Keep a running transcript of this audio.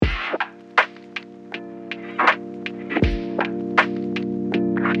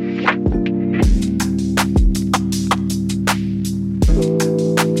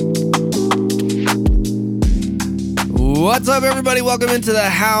What's up, everybody? Welcome into the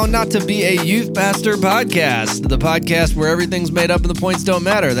How Not to Be a Youth Pastor podcast, the podcast where everything's made up and the points don't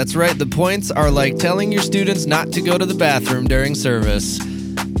matter. That's right. The points are like telling your students not to go to the bathroom during service.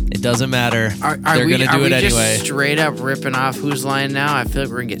 It doesn't matter. They're going to do it anyway. Just straight up ripping off Who's Line now? I feel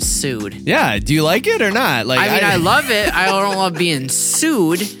like we're going to get sued. Yeah. Do you like it or not? Like, I love it. I don't love being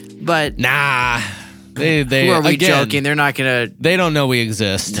sued, but... Nah. They who are we joking? They're not going to... They don't know we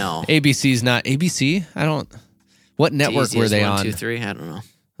exist. No. ABC's not... ABC? I don't... What network were they on? 1, 2, 3? I don't know.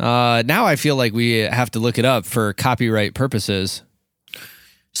 Now I feel like we have to look it up for copyright purposes.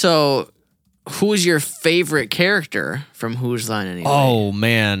 So, who's your favorite character from Who's Line anyway? Oh,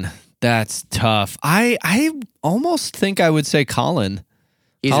 man. That's tough. I almost think I would say Colin.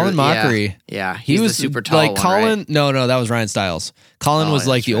 Colin Mockery. Yeah, he was the super tall like one, Colin. right? No, that was Ryan Stiles. Colin was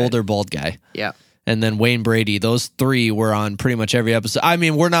like the right. older bald guy. Yeah. And then Wayne Brady. Those three were on pretty much every episode. I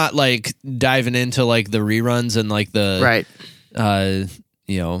mean, we're not like diving into like the reruns and like the right. All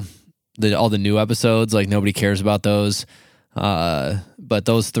the new episodes. Like nobody cares about those. But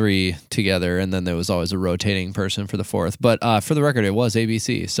those three together, and then there was always a rotating person for the fourth. But for the record, it was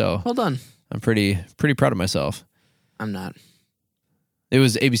ABC. So well done. I'm pretty proud of myself. I'm not. It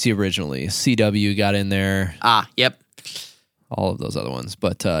was ABC originally. CW got in there. Yep. All of those other ones.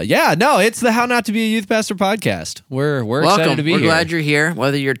 But it's the How Not to Be a Youth Pastor podcast. We're excited to be here. We're glad you're here,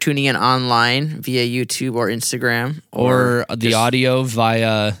 whether you're tuning in online via YouTube or Instagram. Or the audio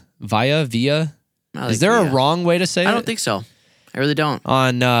via. Is there a wrong way to say it? I don't think so. I really don't.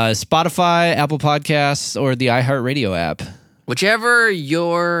 On Spotify, Apple Podcasts, or the iHeartRadio app. Whichever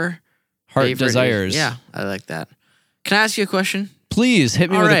your heart desires. Yeah, I like that. Can I ask you a question? Please,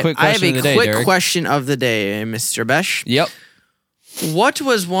 hit me with a quick question of the day, I have a quick Derek. question of the day, Mr. Besh. Yep. What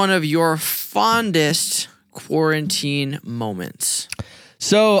was one of your fondest quarantine moments?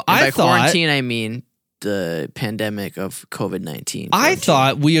 So by quarantine, I mean the pandemic of COVID-19. I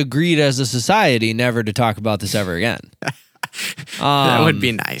thought we agreed as a society never to talk about this ever again. That would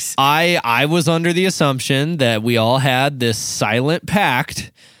be nice. I was under the assumption that we all had this silent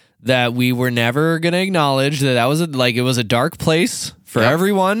pact that we were never going to acknowledge that was it was a dark place for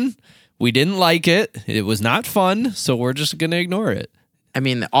everyone. We didn't like it. It was not fun, so we're just going to ignore it. I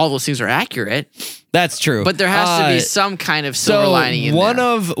mean, all those things are accurate. That's true. But there has to be some kind of silver lining in there.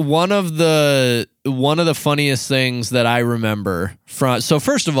 One of the funniest things that I remember from. So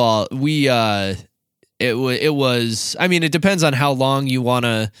first of all, it was. I mean, it depends on how long you want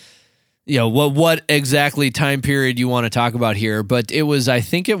to. What exactly time period you want to talk about here, but I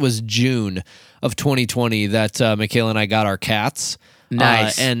think it was June of 2020 that Michaela and I got our cats.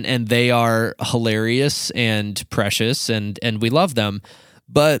 Nice. And they are hilarious and precious and we love them.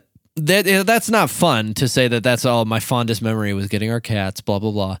 But that's not fun to say that that's all my fondest memory was getting our cats, blah,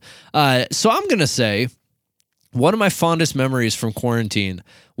 blah, blah. So I'm going to say one of my fondest memories from quarantine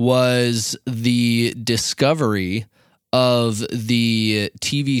was the discovery of the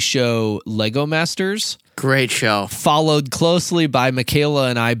TV show Lego Masters. Great show. Followed closely by Michaela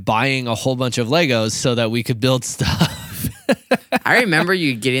and I buying a whole bunch of Legos so that we could build stuff. I remember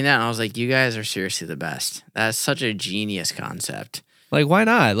you getting that, and I was like, you guys are seriously the best. That's such a genius concept. Like, why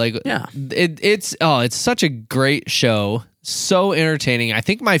not? Like, yeah. It's such a great show. So entertaining. I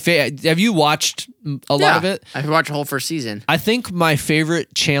think my favorite... Have you watched a lot of it? I've watched the whole first season. I think my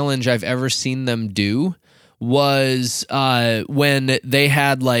favorite challenge I've ever seen them do was when they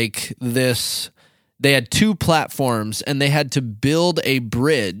had like this... They had two platforms, and they had to build a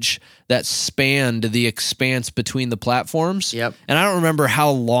bridge that spanned the expanse between the platforms. Yep. And I don't remember how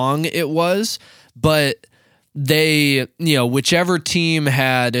long it was, but they, whichever team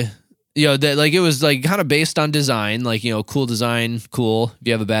had, it was like kind of based on design, like, cool design, cool. If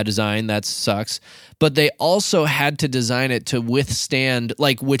you have a bad design, that sucks. But they also had to design it to withstand,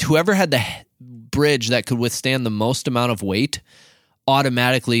 like, with whoever had the bridge that could withstand the most amount of weight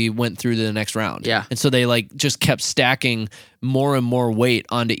automatically went through to the next round. Yeah. And so they just kept stacking more and more weight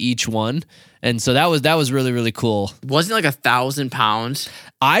onto each one. And so that was really, really cool. Wasn't it like 1,000 pounds?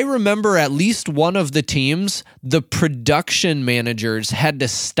 I remember at least one of the teams, the production managers had to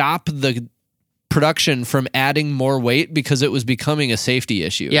stop the production from adding more weight because it was becoming a safety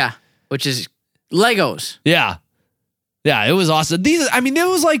issue. Yeah. Which is Legos. Yeah. Yeah. It was awesome. It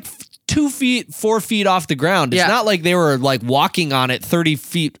was like 2 feet, 4 feet off the ground. It's not like they were like walking on it 30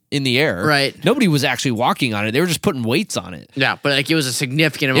 feet in the air. Right. Nobody was actually walking on it. They were just putting weights on it. Yeah, but like it was a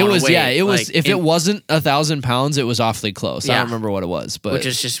significant amount of weight. Yeah, it was. If it wasn't 1,000 pounds, it was awfully close. I don't remember what it was, but which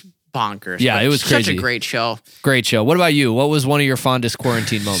is just bonkers. Yeah, but it was crazy. Such a great show. Great show. What about you? What was one of your fondest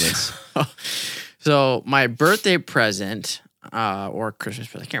quarantine moments? So my birthday present or Christmas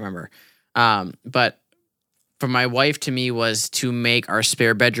present, I can't remember. But from my wife to me was to make our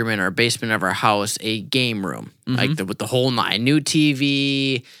spare bedroom in our basement of our house a game room, like with the whole nine, new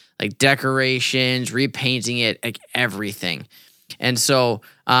TV, like decorations, repainting it, like everything. And so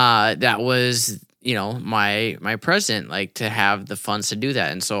that was, my present, like to have the funds to do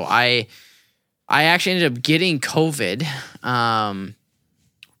that. And so I actually ended up getting COVID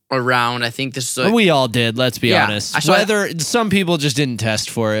around, I think this was we all did, let's be honest. Some people just didn't test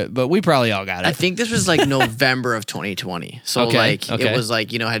for it, but we probably all got it. I think this was like November of 2020. So it was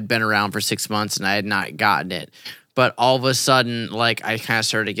like, had been around for 6 months and I had not gotten it. But all of a sudden, like I kind of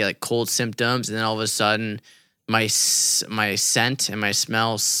started to get like cold symptoms, and then all of a sudden my scent and my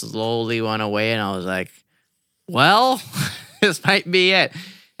smell slowly went away, and I was like, well, this might be it.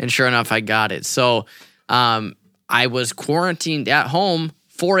 And sure enough, I got it. So I was quarantined at home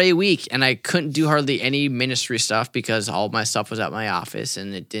for a week, and I couldn't do hardly any ministry stuff because all my stuff was at my office,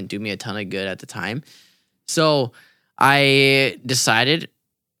 and it didn't do me a ton of good at the time. So I decided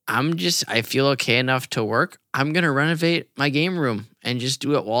I feel okay enough to work. I'm going to renovate my game room and just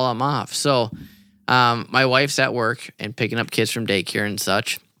do it while I'm off. So my wife's at work and picking up kids from daycare and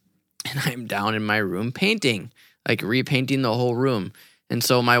such, and I'm down in my room painting, like repainting the whole room. And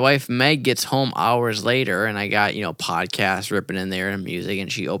so my wife, Meg, gets home hours later, and I got, podcasts ripping in there and music,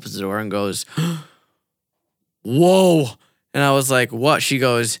 and she opens the door and goes, whoa. And I was like, what? She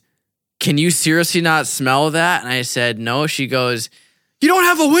goes, can you seriously not smell that? And I said, no. She goes, you don't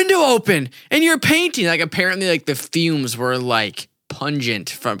have a window open, and you're painting. Like apparently like the fumes were like pungent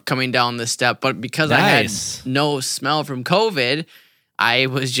from coming down the step. But because I had no smell from COVID, I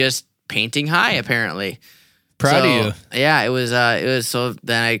was just painting high apparently. Proud of you. Yeah, it was so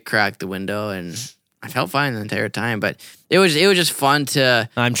then I cracked the window and I felt fine the entire time, but it was just fun to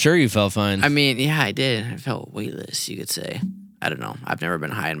I'm sure you felt fine. I mean, yeah, I did. I felt weightless, you could say. I don't know. I've never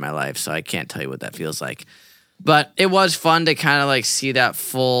been high in my life, so I can't tell you what that feels like. But it was fun to kind of like see that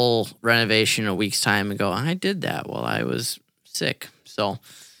full renovation in a week's time and go, I did that while I was sick. So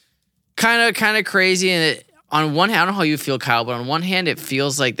kind of crazy. And on one hand, I don't know how you feel, Kyle, but on one hand, it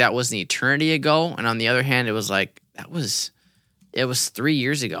feels like that was an eternity ago. And on the other hand, it was like, it was 3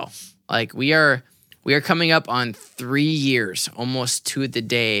 years ago. Like we are coming up on 3 years, almost to the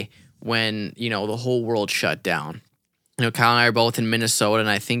day when, the whole world shut down. Kyle and I are both in Minnesota, and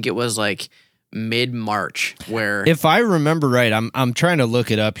I think it was like mid-March where... If I remember right, I'm trying to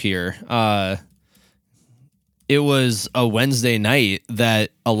look it up here. It was a Wednesday night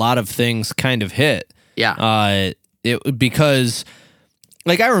that a lot of things kind of hit. Yeah. Because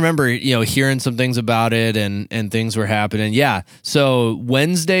like I remember, hearing some things about it and things were happening. Yeah. So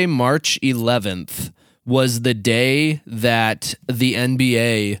Wednesday, March 11th was the day that the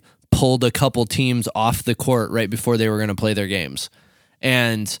NBA pulled a couple teams off the court right before they were going to play their games.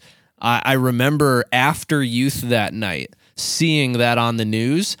 And I remember after youth that night seeing that on the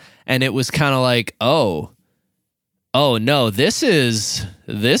news, and it was kind of like, oh no, this is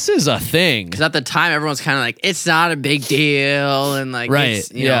a thing. Because at the time, everyone's kind of like, it's not a big deal, and like, right,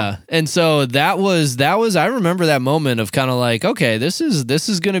 it's, you know. And so that was. I remember that moment of kind of like, okay, this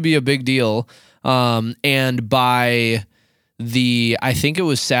is going to be a big deal. And by I think it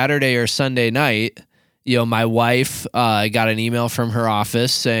was Saturday or Sunday night, my wife got an email from her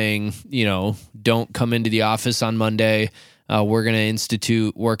office saying, don't come into the office on Monday. We're going to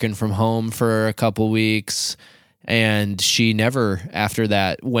institute working from home for a couple weeks. And she never, after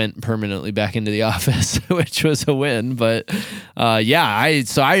that, went permanently back into the office, which was a win. But I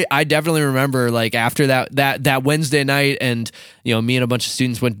definitely remember like after that Wednesday night, and me and a bunch of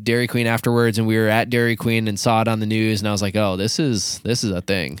students went to Dairy Queen afterwards, and we were at Dairy Queen and saw it on the news, and I was like, oh, this is a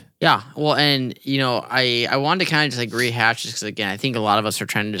thing. Yeah, well, and I wanted to kind of just like rehash this because again, I think a lot of us are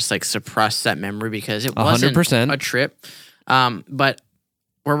trying to just like suppress that memory because it wasn't 100%. A trip. But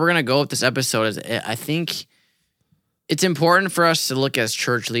where we're gonna go with this episode is, I think it's important for us to look as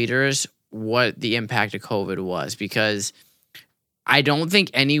church leaders what the impact of COVID was, because I don't think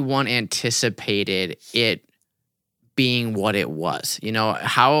anyone anticipated it being what it was.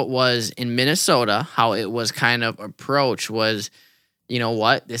 How it was in Minnesota, how it was kind of approached was,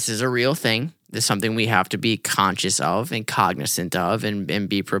 this is a real thing. This is something we have to be conscious of and cognizant of and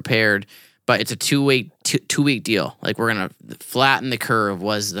be prepared. But it's a two-week deal. Like we're gonna flatten the curve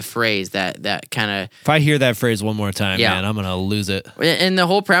was the phrase that kind of. If I hear that phrase one more time, man, I'm gonna lose it. And the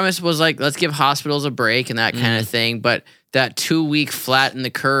whole premise was like, let's give hospitals a break and that kind of thing. But that 2-week flatten the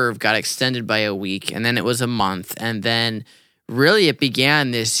curve got extended by a week, and then it was a month, and then really it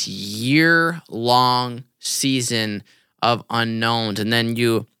began this year-long season of unknowns. And then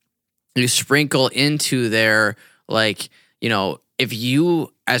you sprinkle into there like if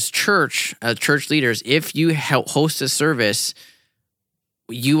you. as church leaders, if you host a service,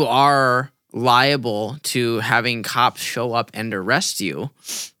 you are liable to having cops show up and arrest you.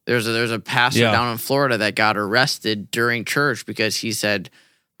 There's a pastor down in Florida that got arrested during church because he said,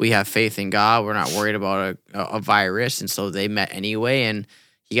 we have faith in God. We're not worried about a virus. And so they met anyway, and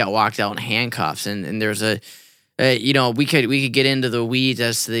he got walked out in handcuffs. And there's we could get into the weeds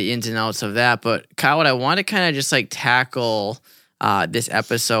as to the ins and outs of that. But Kyle, what I want to kind of just like tackle this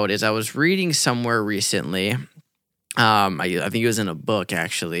episode is I was reading somewhere recently. I think it was in a book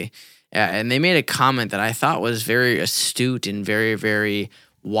actually. And they made a comment that I thought was very astute and very, very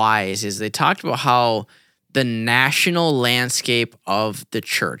wise. Is they talked about how the national landscape of the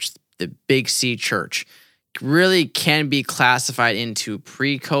church, the Big C church, really can be classified into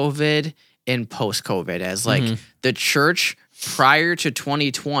pre-COVID and post-COVID as like the church prior to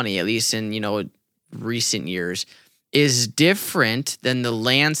 2020, at least in, recent years, is different than the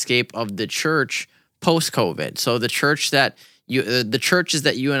landscape of the church post-COVID. So the churches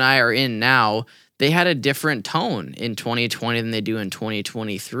that you and I are in now, they had a different tone in 2020 than they do in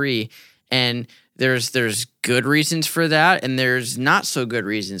 2023. And there's good reasons for that, and there's not so good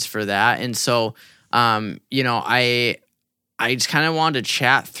reasons for that. And so, I just kind of wanted to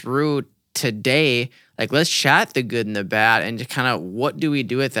chat through today, like let's chat the good and the bad, and kind of what do we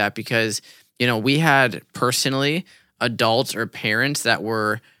do with that? Because, we had personally adults or parents that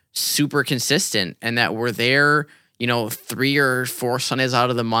were super consistent and that were there, 3 or 4 Sundays out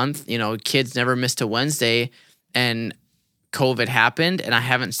of the month. Kids never missed a Wednesday, and COVID happened, and I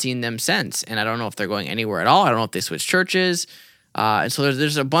haven't seen them since. And I don't know if they're going anywhere at all. I don't know if they switched churches. And so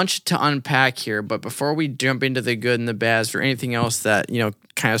there's a bunch to unpack here. But before we jump into the good and the bad, is there anything else that,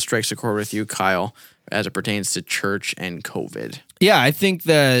 kind of strikes a chord with you, Kyle, as it pertains to church and COVID? Yeah, I think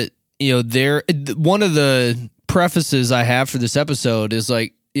that, one of the prefaces I have for this episode is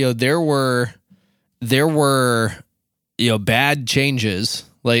like, there were bad changes,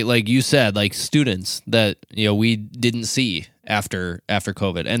 like you said, like students that we didn't see after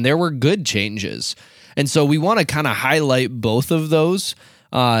COVID, and there were good changes, and so we want to kind of highlight both of those.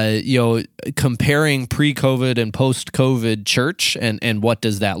 Comparing pre-COVID and post-COVID church, and what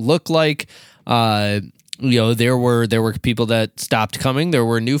does that look like? There were people that stopped coming. There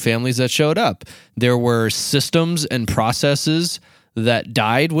were new families that showed up. There were systems and processes that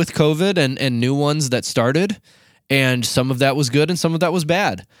died with COVID, and new ones that started. And some of that was good, and some of that was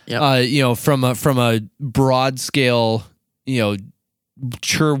bad. Yep. From a broad scale,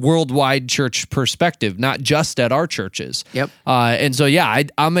 worldwide church perspective, not just at our churches. Yep. And so,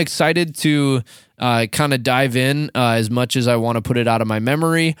 I'm excited to kind of dive in as much as I want to put it out of my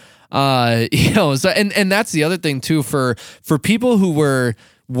memory. And that's the other thing too for people who were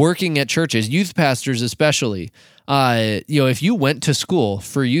working at churches, youth pastors especially. If you went to school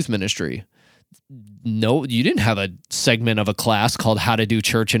for youth ministry, no, you didn't have a segment of a class called How to Do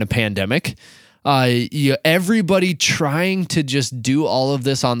Church in a Pandemic. Everybody trying to just do all of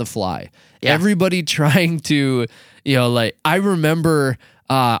this on the fly. Yeah. Everybody trying to, I remember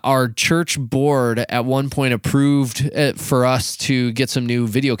our church board at one point approved for us to get some new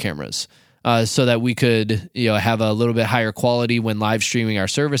video cameras so that we could, have a little bit higher quality when live streaming our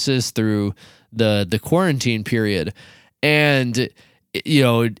services through the quarantine period. And,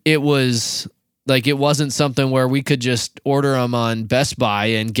 it was like, it wasn't something where we could just order them on Best Buy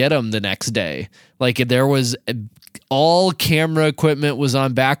and get them the next day. Like, there was all camera equipment was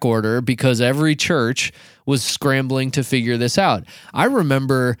on back order because every church was scrambling to figure this out. I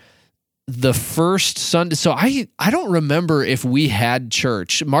remember the first Sunday. So I don't remember if we had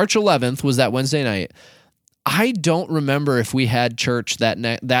church. March 11th was that Wednesday night. I don't remember if we had church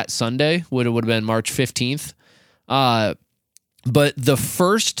that Sunday. Would have been March 15th. But the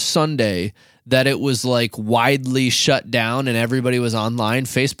first Sunday that it was like widely shut down and everybody was online,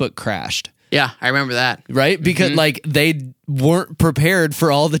 Facebook crashed. Yeah, I remember that. Right? Because like they weren't prepared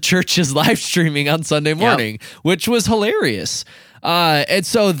for all the churches live streaming on Sunday morning, which was hilarious. And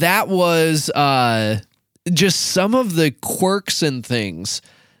so that was just some of the quirks and things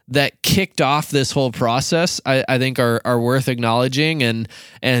that kicked off this whole process, I think are worth acknowledging. And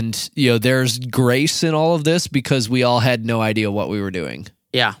there's grace in all of this because we all had no idea what we were doing.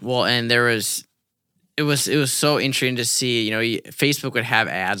 Yeah, well, and it was so interesting to see, Facebook would have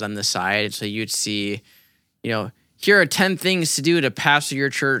ads on the side, so you'd see, here are 10 things to do to pastor your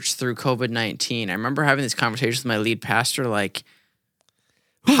church through COVID-19. I remember having this conversation with my lead pastor, like,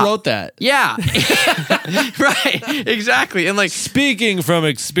 who wrote that? Yeah, right, exactly. And like, speaking from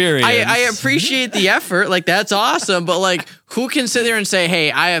experience, I appreciate the effort. Like, that's awesome. But like, who can sit there and say,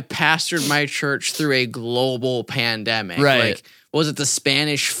 "Hey, I have pastored my church through a global pandemic"? Right. Like, was it the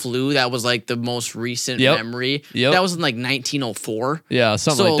Spanish flu? That was like the most recent memory. Yep. That was in like 1904. Yeah,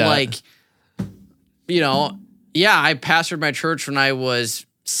 something like that. So like, I pastored my church when I was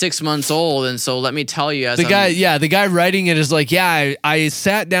 6 months old, and so let me tell you, the guy writing it is like, I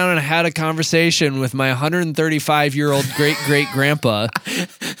sat down and had a conversation with my 135-year-old great grandpa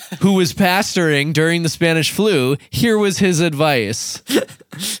who was pastoring during the Spanish flu. Here was his advice.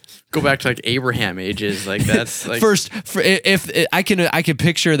 Go back to like Abraham ages, like that's like I can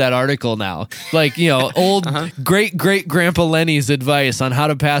picture that article now, like old great grandpa Lenny's advice on how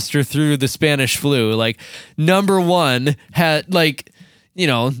to pastor through the Spanish flu. Like number one had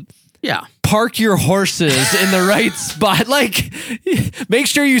park your horses in the right spot. Like, make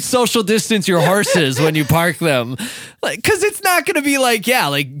sure you social distance your horses when you park them. Like, cause it's not going to be like,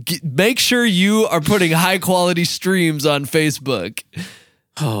 make sure you are putting high quality streams on Facebook.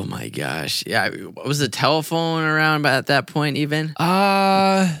 Oh my gosh. Yeah. Was the telephone around at that point even?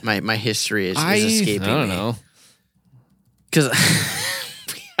 My history is escaping me. I don't know. Cause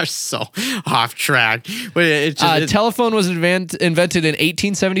we are so off track. But telephone was invented in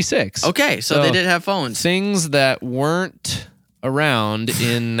 1876. Okay. So they did have phones. Things that weren't around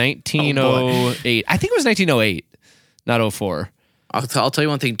in 1908. I think it was 1908, not 04. I'll tell you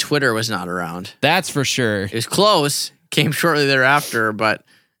one thing. Twitter was not around. That's for sure. It was close. Came shortly thereafter, but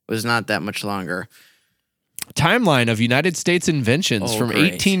was not that much longer. Timeline of United States inventions from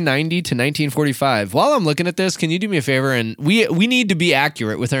 1890 to 1945. While I'm looking at this, can you do me a favor? And we need to be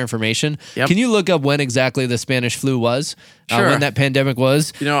accurate with our information. Yep. Can you look up when exactly the Spanish flu was? Sure. When that pandemic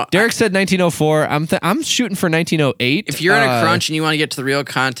was? Derek said 1904. I'm shooting for 1908. If you're in a crunch and you want to get to the real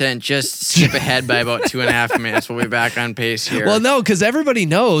content, just skip ahead by about 2.5 minutes. We'll be back on pace here. Well, no, because everybody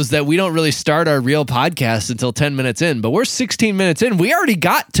knows that we don't really start our real podcast until 10 minutes in, but we're 16 minutes in. We already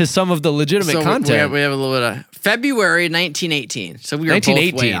got to some of the legitimate content. We have a little bit of February 1918. So we were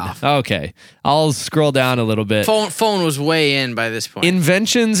both way off. Okay. I'll scroll down a little bit. Phone was way in by this point.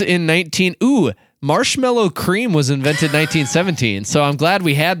 Inventions in marshmallow cream was invented 1917. So I'm glad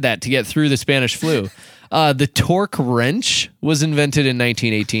we had that to get through the Spanish flu. The torque wrench was invented in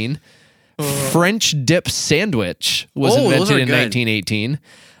 1918. French dip sandwich was invented in 1918.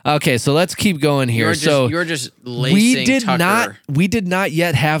 Okay, so let's keep going here. You're just lacing Tucker. We did not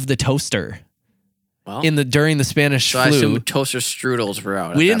yet have the toaster. Well, during the Spanish flu. I assume toaster strudels were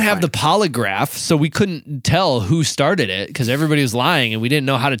out. We didn't have the polygraph, so we couldn't tell who started it because everybody was lying and we didn't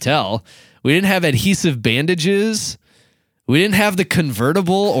know how to tell. We didn't have adhesive bandages. We didn't have the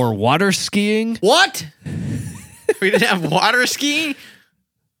convertible or water skiing. What? We didn't have water skiing?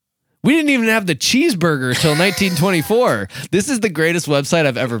 We didn't even have the cheeseburger till 1924. This is the greatest website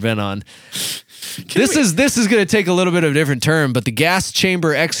I've ever been on. This is going to take a little bit of a different turn, but the gas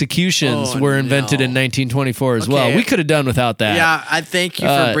chamber executions were invented in 1924 as well. We could have done without that. Yeah, I thank you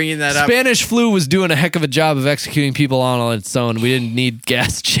for bringing that up. Spanish flu was doing a heck of a job of executing people on its own. We didn't need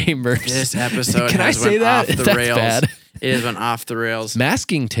gas chambers. This episode Can I say that? Off the That's rails. Bad. It has been off the rails.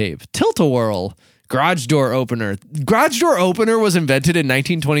 Masking tape, tilt-a-whirl, garage door opener. Garage door opener was invented in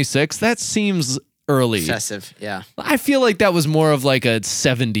 1926. That seems early. Excessive, yeah. I feel like that was more of like a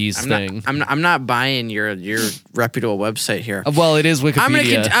 70s thing. I'm not buying your reputable website here. Well, it is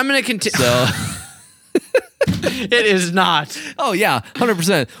Wikipedia. I'm gonna continue. So. It is not. Oh yeah,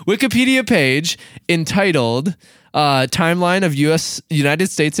 100%. Wikipedia page entitled "Timeline of United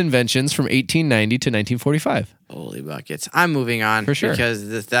States Inventions from 1890 to 1945." Holy buckets! I'm moving on for sure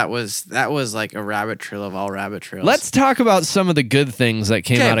because that was like a rabbit trail of all rabbit trails. Let's talk about some of the good things that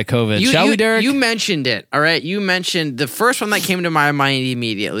came out of COVID, shall we, Derek? You mentioned it. All right, you mentioned the first one that came to my mind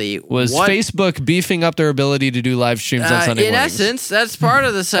immediately was Facebook beefing up their ability to do live streams on Sunday mornings. In essence, that's part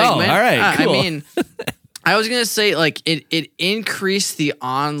of the segment. Oh, all right, cool. I mean, I was gonna say like it increased the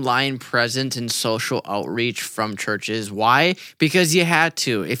online presence and social outreach from churches. Why? Because you had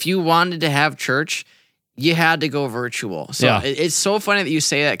to. If you wanted to have church, you had to go virtual. So it's so funny that you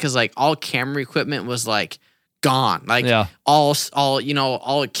say that because like all camera equipment was like gone. Like all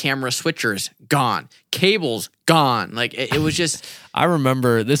camera switchers gone, cables gone. Like it was just. I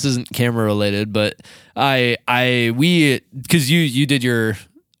remember, this isn't camera related, but we because you did your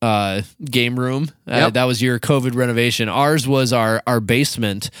game room. That was your COVID renovation. Ours was our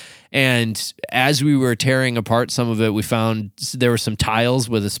basement. And as we were tearing apart some of it, we found there were some tiles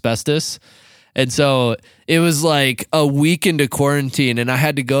with asbestos. And so it was like a week into quarantine and I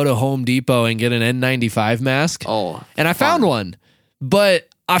had to go to Home Depot and get an N95 mask. Oh, and I found one, but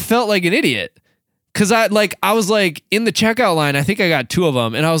I felt like an idiot Cause I was like in the checkout line, I think I got 2 of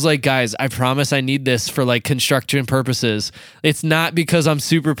them. And I was like, guys, I promise I need this for like construction purposes. It's not because I'm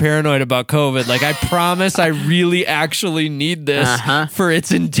super paranoid about COVID. Like I promise I really actually need this for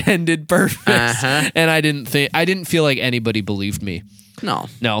its intended purpose. And I didn't feel like anybody believed me. No.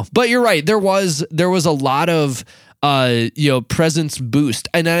 But you're right. There was a lot of presence boost.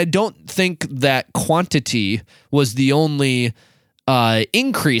 And I don't think that quantity was the only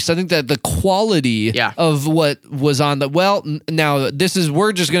increase. I think that the quality of what was on the, now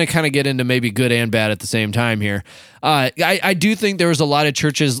we're just going to kind of get into maybe good and bad at the same time here. I do think there was a lot of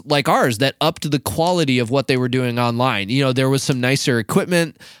churches like ours that upped the quality of what they were doing online. There was some nicer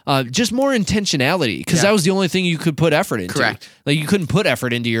equipment, just more intentionality, because that was the only thing you could put effort into. Correct. Like you couldn't put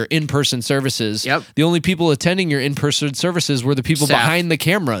effort into your in-person services. Yep. The only people attending your in-person services were the people behind the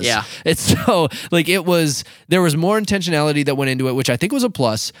cameras. Yeah. It's so like there was more intentionality that went into it, which I think was a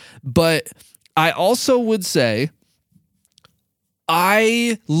plus. But I also would say,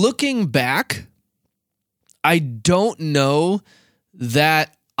 looking back, I don't know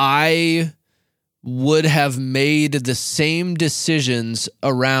that I would have made the same decisions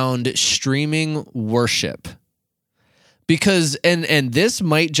around streaming worship. Because, and this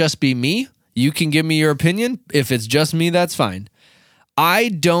might just be me. You can give me your opinion. If it's just me, that's fine. I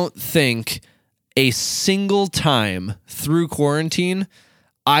don't think a single time through quarantine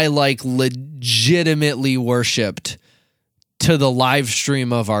I legitimately worshiped to the live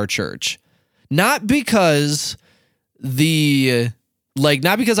stream of our church. Not because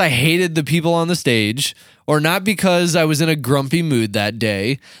not because I hated the people on the stage, or not because I was in a grumpy mood that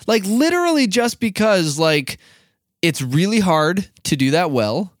day. Like literally just because it's really hard to do that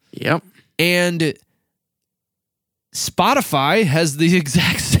well. Yep. And Spotify has the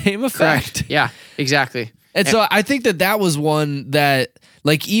exact same effect. Correct. Yeah, exactly. And so I think that was one that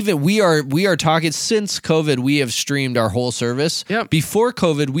even we are talking since COVID, we have streamed our whole service. Yep. Before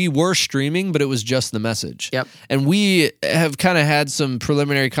COVID, we were streaming, but it was just the message. Yep. And we have kind of had some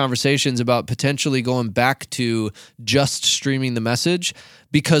preliminary conversations about potentially going back to just streaming the message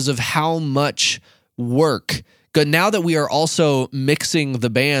because of how much work. But now that we are also mixing the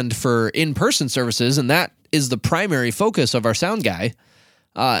band for in-person services, and that is the primary focus of our sound guy,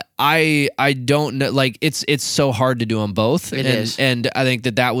 I don't know, it's so hard to do them both. It is. And I think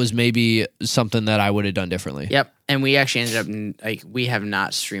that was maybe something that I would have done differently. Yep. And we actually ended up we have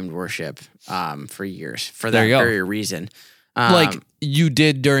not streamed worship for years for that very reason. You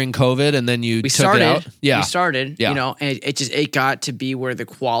did during COVID, and then we took it out. Yeah. We started, and it got to be where the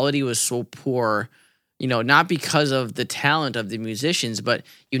quality was so poor, not because of the talent of the musicians, but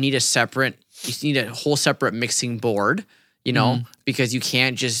you need a whole separate mixing board. Because you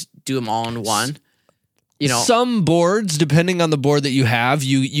can't just do them all in one. Some boards, depending on the board that you have,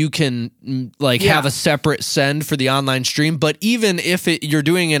 you can have a separate send for the online stream. But even if you're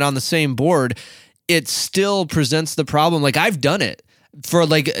doing it on the same board, it still presents the problem. Like I've done it for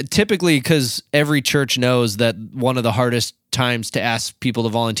typically, because every church knows that one of the hardest times to ask people to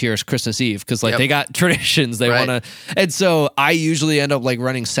volunteer is Christmas Eve, because they got traditions they want to, and so I usually end up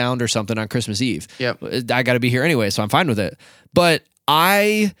running sound or something on Christmas Eve. Yep. I got to be here anyway, so I'm fine with it. But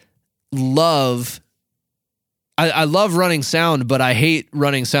I love running sound, but I hate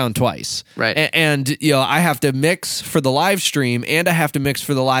running sound twice. Right. And I have to mix for the live stream and I have to mix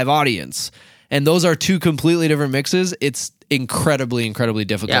for the live audience. And those are two completely different mixes. It's incredibly, incredibly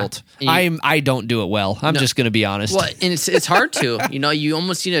difficult. Yeah. I don't do it well. I'm just going to be honest. Well, and it's hard to. You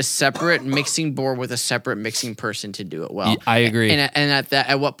almost need a separate mixing board with a separate mixing person to do it well. I agree. And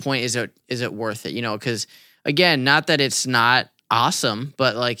at what point is it worth it? Because again, not that it's not awesome,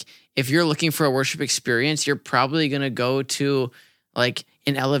 but if you're looking for a worship experience, you're probably going to go to an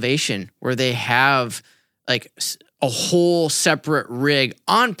Elevation where they have a whole separate rig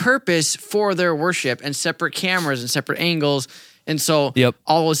on purpose for their worship, and separate cameras and separate angles. And so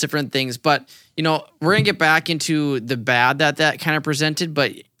all those different things. But, we're going to get back into the bad that kind of presented,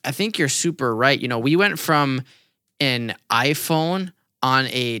 but I think you're super right. We went from an iPhone on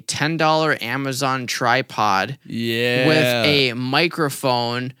a $10 Amazon tripod with a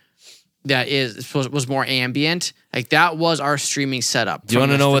microphone that was more ambient. That was our streaming setup. Do you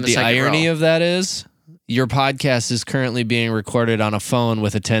want to know what the irony of that is? Your podcast is currently being recorded on a phone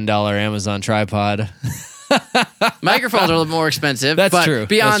with a $10 Amazon tripod. Microphones are a little more expensive. That's true.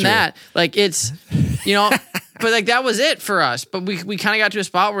 Beyond that, it's, but that was it for us. But we kind of got to a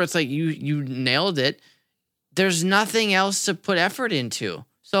spot where it's you nailed it. There's nothing else to put effort into.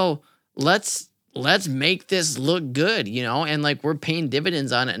 So let's make this look good, and we're paying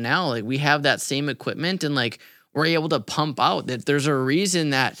dividends on it now. We have that same equipment, and we're able to pump out that. There's a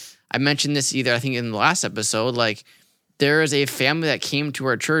reason that I mentioned this I think in the last episode, like there is a family that came to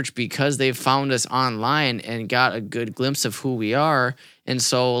our church because they found us online and got a good glimpse of who we are. And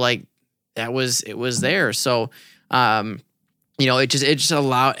so like it was there. So, it just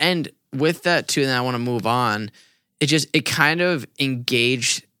allowed, and with that too, then I want to move on. It kind of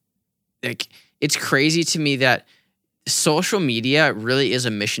engaged, like, it's crazy to me that social media really is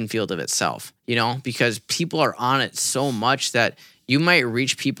a mission field of itself, because people are on it so much that you might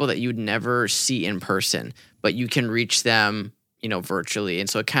reach people that you'd never see in person, but you can reach them, virtually. And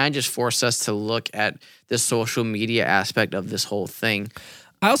so it kind of just forced us to look at the social media aspect of this whole thing.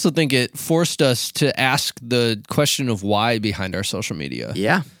 I also think it forced us to ask the question of why behind our social media.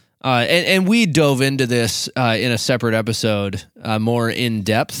 Yeah. And we dove into this in a separate episode, more in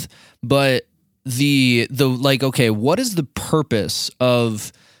depth, but the like, okay, what is the purpose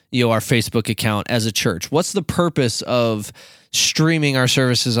of our Facebook account as a church? What's the purpose of streaming our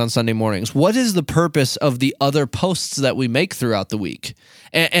services on Sunday mornings? What is the purpose of the other posts that we make throughout the week?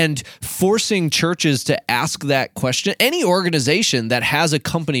 And forcing churches to ask that question. Any organization that has a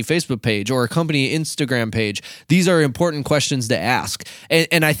company Facebook page or a company Instagram page, these are important questions to ask.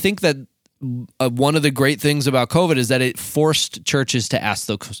 And I think that one of the great things about COVID is that it forced churches to ask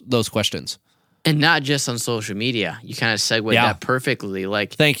those questions. And not just on social media. You kind of segued that perfectly.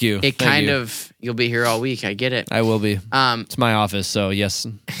 Like, thank you. You'll be here all week. I get it. I will be. It's my office, so yes.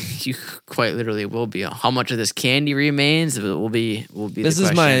 You quite literally will be. How much of this candy remains will be This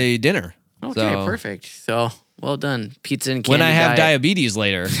is my dinner. Okay, perfect. So, well done. Pizza and candy. When I have diabetes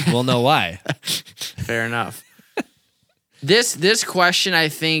later, we'll know why. Fair enough. This question, I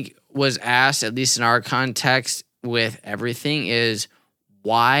think, was asked, at least in our context with everything, is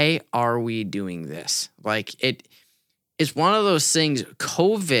why are we doing this? Like, it's one of those things,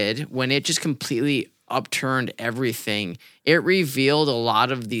 COVID, when it just completely upturned everything, it revealed a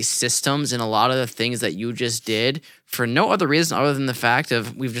lot of these systems and a lot of the things that you just did for no other reason other than the fact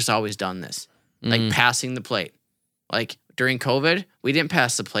of we've just always done this. Like passing the plate. Like during COVID, we didn't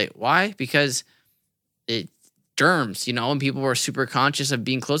pass the plate. Why? Because germs, and people were super conscious of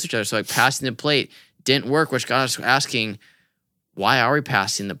being close to each other. So like passing the plate didn't work, which got us asking, why are we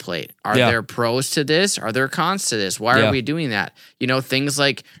passing the plate? Are there pros to this? Are there cons to this? Why are we doing that? Things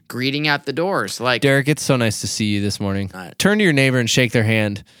like greeting at the doors. Like, Derek, it's so nice to see you this morning. Turn to your neighbor and shake their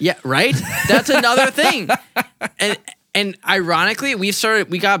hand. Yeah, right? That's another thing. And ironically, we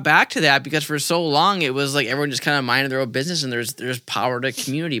got back to that because for so long it was like everyone just kind of minded their own business and there's power to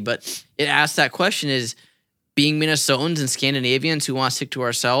community. But it asked that question, is being Minnesotans and Scandinavians who want to stick to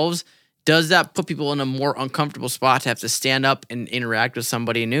ourselves, does that put people in a more uncomfortable spot to have to stand up and interact with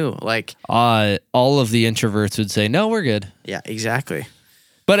somebody new? Like, all of the introverts would say, no, we're good. Yeah, exactly.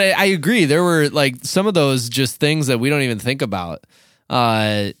 But I agree. There were like some of those just things that we don't even think about.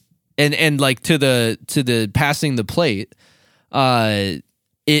 And like to the passing the plate, I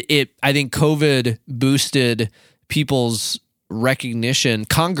think COVID boosted people's recognition,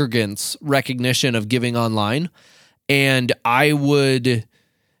 congregants' recognition of giving online. And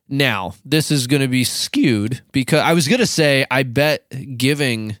now, this is going to be skewed because I was going to say I bet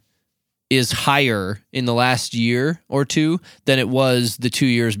giving is higher in the last year or two than it was the 2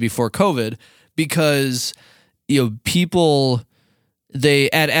 years before COVID because people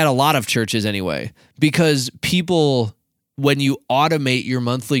at a lot of churches anyway, because people, when you automate your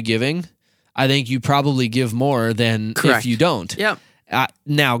monthly giving, I think you probably give more than if you don't. Yep.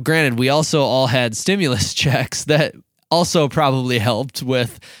 Now, granted, we also all had stimulus checks that also probably helped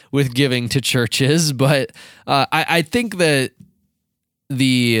with giving to churches, but I think that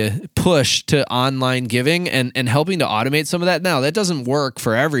the push to online giving and helping to automate some of that, now that doesn't work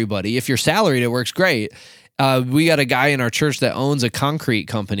for everybody. If you're salaried, it works great. We got a guy in our church that owns a concrete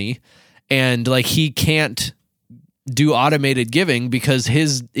company, and like he can't do automated giving because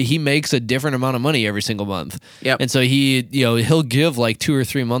he makes a different amount of money every single month. Yep. And so he'll give like 2 or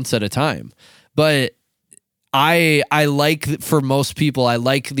 3 months at a time. But I like, for most people, I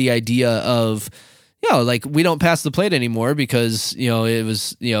like the idea of, like we don't pass the plate anymore because, it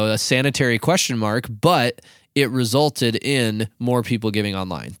was, a sanitary question mark, but it resulted in more people giving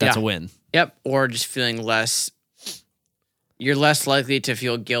online. That's a win. Yep. Or just feeling you're less likely to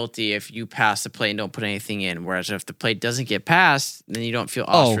feel guilty if you pass the plate and don't put anything in. Whereas if the plate doesn't get passed, then you don't feel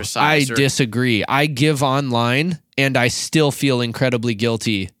ostracized. I disagree. I give online and I still feel incredibly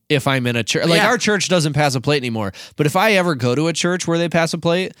guilty if I'm in a church. Like our church doesn't pass a plate anymore. But if I ever go to a church where they pass a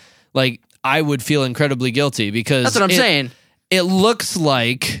plate, like I would feel incredibly guilty because that's what I'm saying. it looks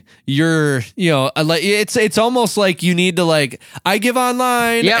like you're, like it's almost like you need to like, I give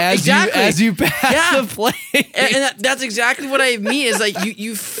online as you pass the plate. And that's exactly what I mean is like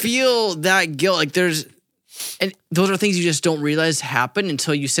you feel that guilt. Like and those are things you just don't realize happen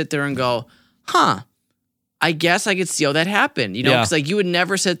until you sit there and go, I guess I could see how that happened. Because like you would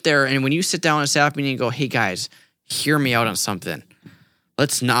never sit there and when you sit down in a staff meeting and go, hey guys, hear me out on something.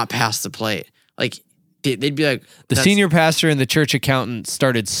 Let's not pass the plate. Like they'd be like, the senior pastor and the church accountant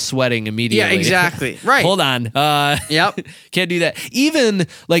started sweating immediately. Yeah, exactly. Right. Hold on. Yep. Can't do that. Even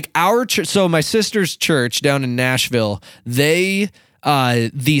like our church. So my sister's church down in Nashville, they,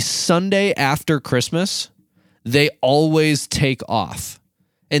 the Sunday after Christmas, they always take off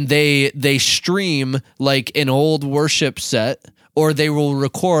and they stream like an old worship set, or they will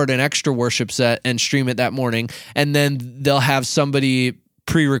record an extra worship set and stream it that morning. And then they'll have somebody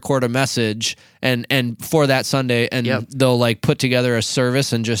pre-record a message and for that Sunday, and they'll like put together a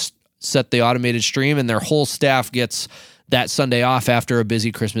service and just set the automated stream, and their whole staff gets that Sunday off after a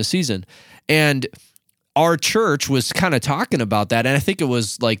busy Christmas season. And our church was kind of talking about that. And I think it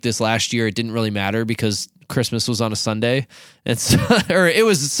was like this last year, it didn't really matter because Christmas was on a Sunday. Or it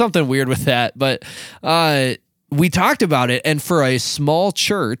was something weird with that. But we talked about it. And for a small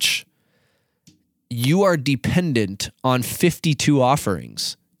church, you are dependent on 52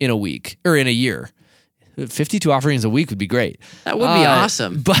 offerings in a week or in a year. 52 offerings a week would be great. That would be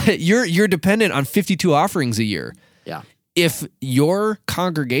awesome. But you're dependent on 52 offerings a year. Yeah. If your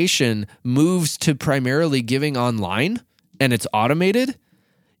congregation moves to primarily giving online and it's automated,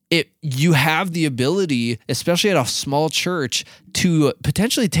 you have the ability, especially at a small church, to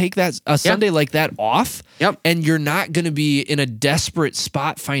potentially take that a Sunday like that off. Yep. And you're not going to be in a desperate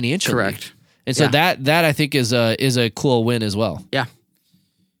spot financially. Correct. And so that I think is a cool win as well. Yeah.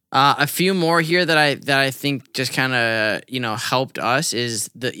 A few more here that I think just kind of helped us is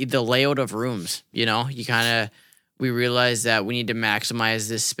the layout of rooms. We realized that we need to maximize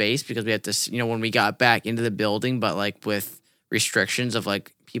this space because we have to, when we got back into the building, but like with restrictions of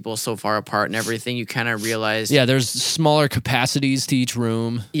like people so far apart and everything, you kind of realize. Yeah, there's smaller capacities to each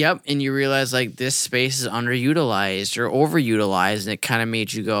room. Yep, and you realize like this space is underutilized or overutilized, and it kind of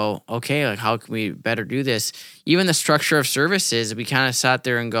made you go, okay, like how can we better do this? Even the structure of services, we kind of sat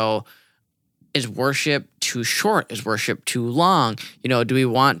there and go, is worship too short? Is worship too long? Do we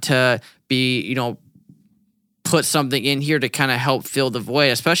want to be, put something in here to kind of help fill the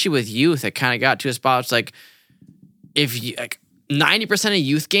void, especially with youth? It kind of got to a spot. It's like, if you like 90% of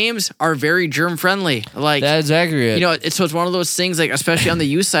youth games are very germ friendly. Like that's accurate. So it's one of those things, like, especially on the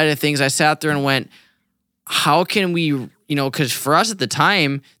youth side of things, I sat there and went, how can we, because for us at the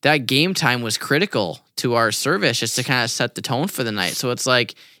time, that game time was critical to our service just to kind of set the tone for the night. So it's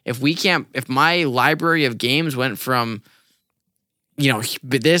like, if my library of games went from,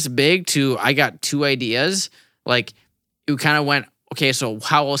 this big to I got 2 ideas, like it kind of went, okay, so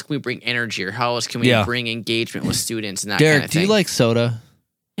how else can we bring energy, or how else can we bring engagement with students and that Derek, kind of thing? do you like soda?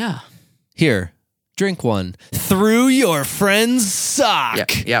 Yeah. Here, drink one. Through your friend's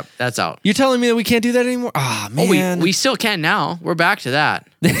sock. Yep, that's out. You're telling me that we can't do that anymore? Ah, man. We still can now. We're back to that.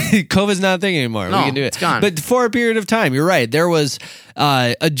 COVID's not a thing anymore. No, we can do it. It's gone. But for a period of time, you're right. There was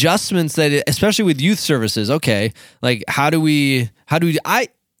adjustments that, especially with youth services, okay, like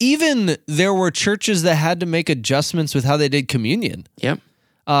even there were churches that had to make adjustments with how they did communion. Yep.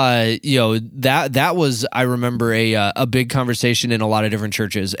 That was, I remember, a big conversation in a lot of different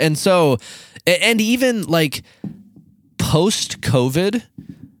churches. And so, and even like post-COVID,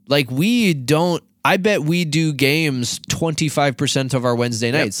 like I bet we do games 25% of our Wednesday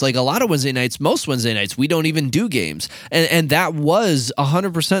nights. Yep. Like a lot of Wednesday nights, most Wednesday nights, we don't even do games. And that was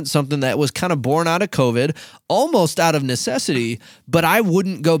 100% something that was kind of born out of COVID, almost out of necessity, but I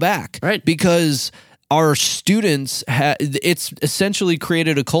wouldn't go back. Right. Because our students, it's essentially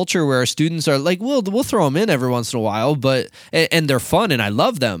created a culture where our students are like, we'll throw them in every once in a while, and they're fun and I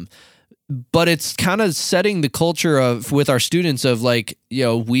love them. But it's kind of setting the culture with our students of like,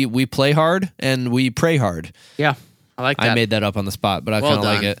 we play hard and we pray hard. Yeah, I like that. I made that up on the spot, but I kind of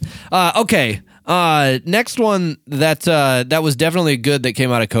like it. Okay, next one that was definitely good that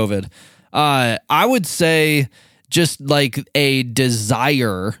came out of COVID. I would say just like a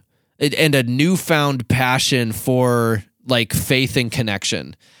desire and a newfound passion for like faith and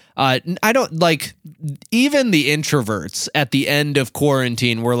connection. I don't like, even the introverts at the end of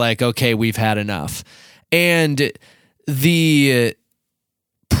quarantine were like, okay, we've had enough. And the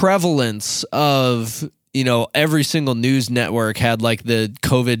prevalence of, every single news network had like the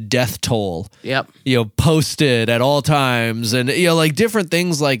COVID death toll, Yep. Posted at all times, and like different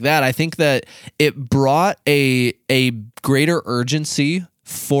things like that. I think that it brought a greater urgency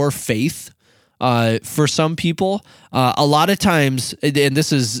for faith for some people. A lot of times, and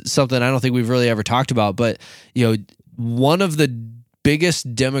this is something I don't think we've really ever talked about, but one of the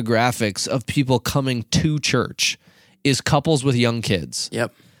biggest demographics of people coming to church is couples with young kids.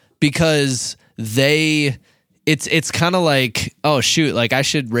 Yep. Because it's kind of like, oh shoot, like I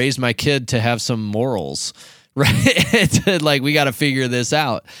should raise my kid to have some morals, right? Like we got to figure this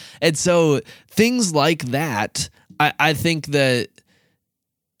out. And so things like that, I think that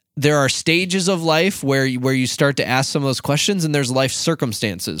there are stages of life where you start to ask some of those questions, and there's life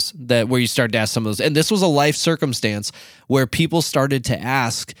circumstances where you start to ask some of those. And this was a life circumstance where people started to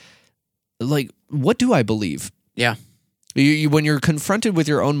ask, like, what do I believe? Yeah. When you're confronted with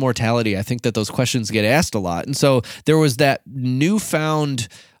your own mortality, I think that those questions get asked a lot. And so there was that newfound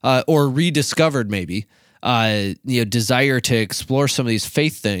or rediscovered maybe desire to explore some of these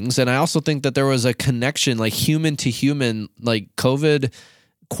faith things. And I also think that there was a connection, like human to human, like COVID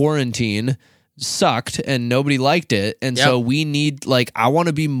quarantine sucked and nobody liked it. And so we need, like, I want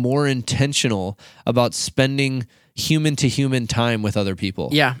to be more intentional about spending human to human time with other people.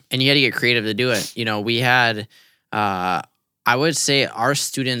 Yeah. And you had to get creative to do it. We had... I would say our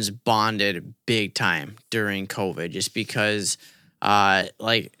students bonded big time during COVID just because,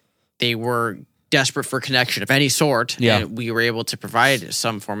 they were desperate for connection of any sort. Yeah. And we were able to provide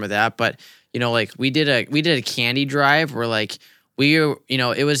some form of that. But, we did a candy drive where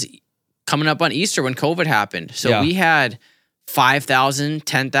it was coming up on Easter when COVID happened. So we had 5,000,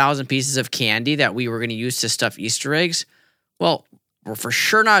 10,000 pieces of candy that we were going to use to stuff Easter eggs. Well, we're for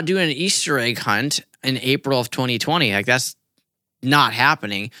sure not doing an Easter egg hunt in April of 2020. Like, that's not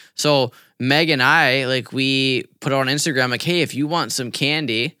happening. So Meg and I, we put on Instagram, like, hey, if you want some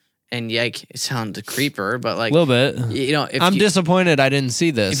candy, and it sounds a creeper, but a little bit. If I'm disappointed I didn't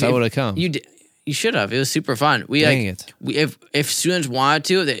see this. I would have come. You should have. It was super fun. If students wanted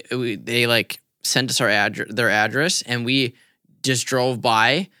to, they sent us their address, and we just drove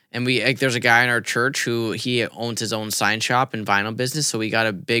by. And there's a guy in our church who he owns his own sign shop and vinyl business. So we got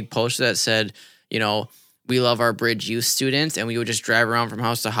a big poster that said, we love our Bridge youth students. And we would just drive around from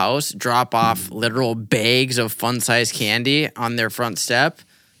house to house, drop off literal bags of fun-sized candy on their front step,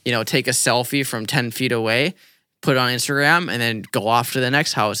 take a selfie from 10 feet away, put it on Instagram, and then go off to the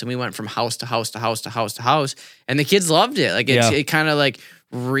next house. And we went from house to house to house to house to house. And the kids loved it. It kind of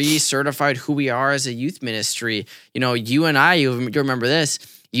recertified who we are as a youth ministry. You and I, you remember this,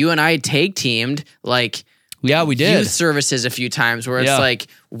 you and I tag teamed we did youth services a few times where it's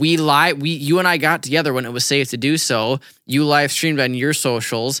you and I got together when it was safe to do so. You live streamed on your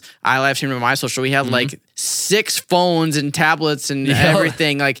socials. I live streamed on my social. We had 6 phones and tablets and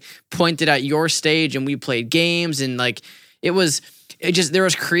everything pointed at your stage, and we played games, and there was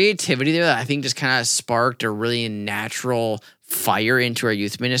creativity there that I think just kind of sparked a really natural fire into our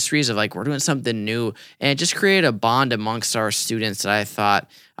youth ministries of we're doing something new, and it just created a bond amongst our students that I thought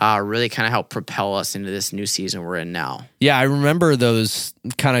really kind of helped propel us into this new season we're in now. Yeah, I remember those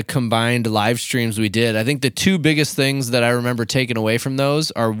kind of combined live streams we did. I think the 2 biggest things that I remember taking away from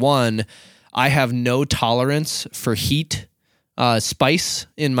those are, one, I have no tolerance for heat, spice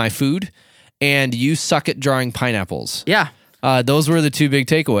in my food, and you suck at drawing pineapples. Yeah. Those were the 2 big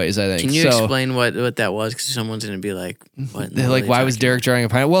takeaways, I think. Can you explain what that was? Because someone's going to be like, what? Why was Derek drawing a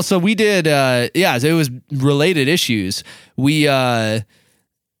pineapple? Well, so we did, it was related issues. We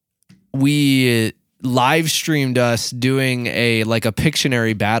live streamed us doing a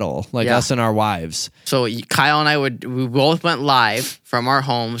Pictionary battle, us and our wives. So Kyle and I we both went live from our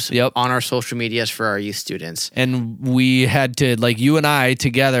homes on our social medias for our youth students. And we had to, you and I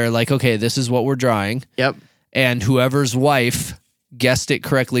together, okay, this is what we're drawing. Yep. And whoever's wife guessed it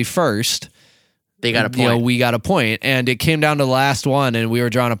correctly first, they got a point. We got a point. And it came down to the last one, and we were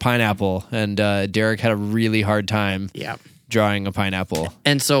drawing a pineapple. And Derek had a really hard time drawing a pineapple.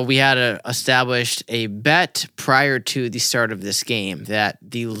 And so we had established a bet prior to the start of this game that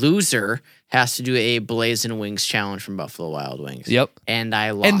the loser has to do a Blazing Wings challenge from Buffalo Wild Wings. Yep. And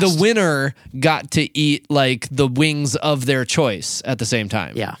I lost. And the winner got to eat the wings of their choice at the same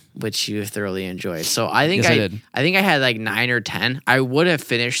time. Yeah, which you thoroughly enjoyed. So I think I think I had 9 or 10. I would have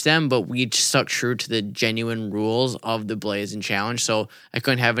finished them, but we stuck true to the genuine rules of the Blazing Challenge. So I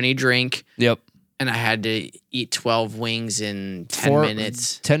couldn't have any drink. Yep. And I had to eat 12 wings in 10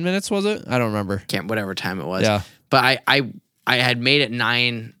 minutes. 10 minutes, was it? I don't remember. Whatever time it was. Yeah. But I had made it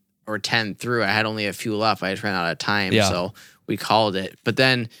 9 or 10 through. I had only a few left. I just ran out of time. Yeah. So we called it. But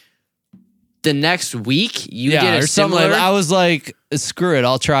then the next week you did a similar. Like, I was like, screw it,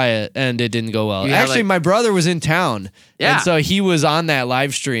 I'll try it, and it didn't go well. Actually, my brother was in town, and so he was on that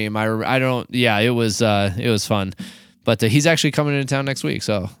live stream. It was fun, but he's actually coming into town next week,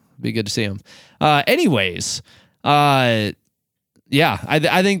 so it'll be good to see him. Anyways, I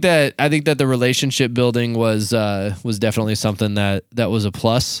think that the relationship building was definitely something that was a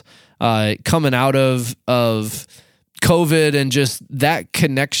plus coming out of COVID, and just that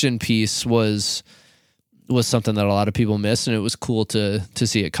connection piece was something that a lot of people missed, and it was cool to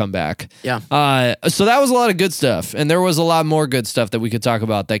see it come back. Yeah. So that was a lot of good stuff, and there was a lot more good stuff that we could talk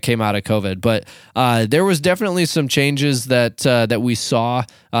about that came out of COVID. But there was definitely some changes that we saw,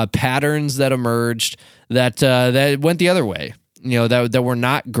 patterns that emerged that went the other way. That were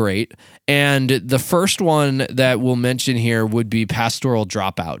not great. And the first one that we'll mention here would be pastoral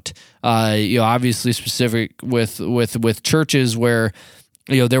dropout. Obviously specific with churches where,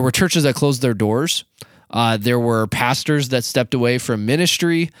 there were churches that closed their doors. There were pastors that stepped away from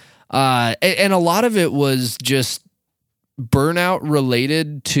ministry. And a lot of it was just burnout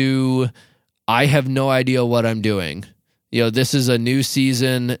related to, I have no idea what I'm doing. This is a new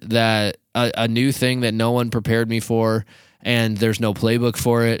season, that a new thing that no one prepared me for. And there's no playbook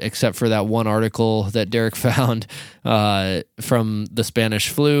for it except for that one article that Derek found from the Spanish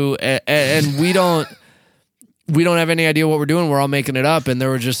flu, and we don't have any idea what we're doing. We're all making it up, and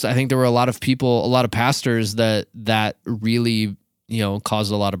I think there were a lot of people, a lot of pastors that really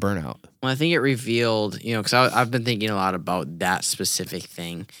caused a lot of burnout. Well, I think it revealed, because I've been thinking a lot about that specific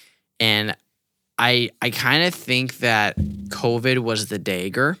thing, and I kind of think that COVID was the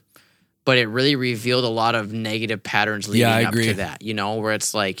dagger. But it really revealed a lot of negative patterns leading up to that, where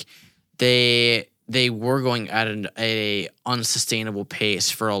it's like they were going at a unsustainable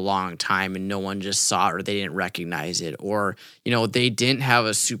pace for a long time, and no one just saw it, or they didn't recognize it, or, they didn't have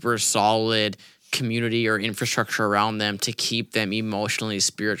a super solid community or infrastructure around them to keep them emotionally,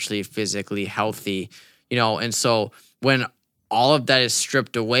 spiritually, physically healthy, and so when all of that is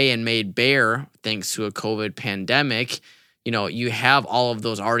stripped away and made bare thanks to a COVID pandemic, you have all of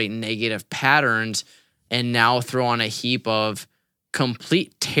those already negative patterns, and now throw on a heap of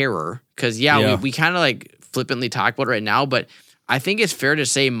complete terror. Because, we kind of like flippantly talk about it right now, but I think it's fair to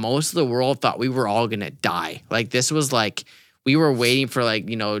say most of the world thought we were all going to die. Like, this was like, we were waiting for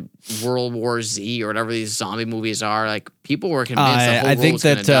World War Z or whatever these zombie movies are. Like, people were convinced the whole world was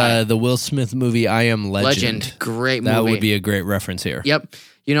going to die. I think that the Will Smith movie, I Am Legend. Great movie. That would be a great reference here. Yep.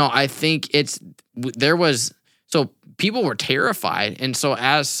 I think so people were terrified. And so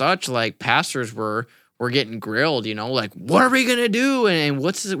as such, like, pastors were getting grilled, like, what are we going to do? And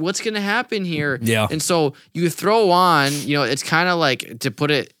what's going to happen here? Yeah. And so you throw on, it's kind of like, to put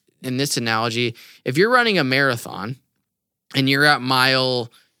it in this analogy, if you're running a marathon and you're at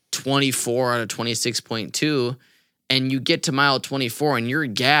mile 24 out of 26.2 and you get to mile 24 and you're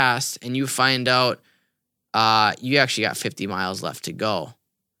gassed and you find out you actually got 50 miles left to go.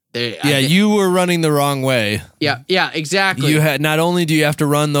 You were running the wrong way. Yeah, exactly. Not only do you have to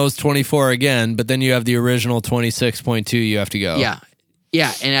run those 24 again, but then you have the original 26.2 you have to go.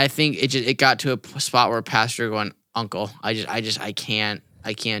 Yeah, and I think it got to a spot where pastor going, Uncle, I can't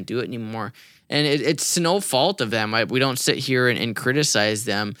do it anymore. And it's no fault of them. We don't sit here and criticize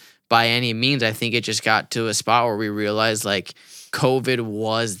them by any means. I think it just got to a spot where we realized, like, COVID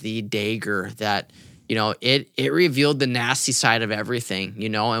was the dagger that, it revealed the nasty side of everything,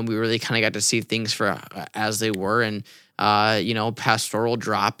 and we really kind of got to see things for as they were. And, pastoral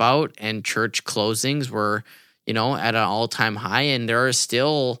dropout and church closings were, at an all-time high. And there are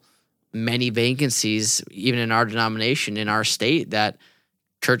still many vacancies, even in our denomination, in our state, that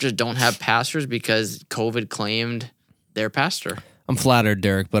churches don't have pastors because COVID claimed their pastor. I'm flattered,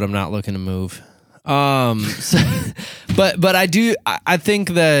 Derek, but I'm not looking to move. But I think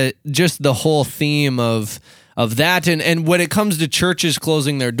that just the whole theme of that, and when it comes to churches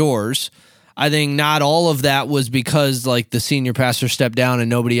closing their doors, I think not all of that was because, like, the senior pastor stepped down and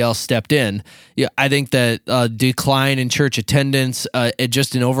nobody else stepped in. Yeah, I think that decline in church attendance,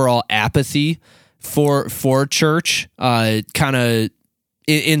 just an overall apathy for church, kind of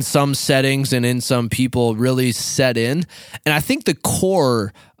in some settings and in some people really set in. And I think the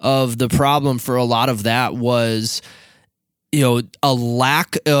core of the problem for a lot of that was, a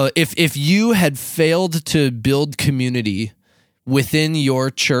lack, if you had failed to build community within your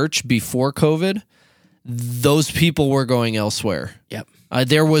church before COVID, those people were going elsewhere. Yep.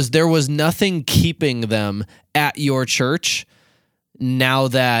 There was nothing keeping them at your church now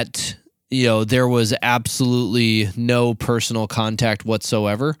that, there was absolutely no personal contact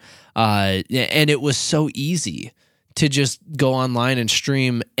whatsoever. And it was so easy to just go online and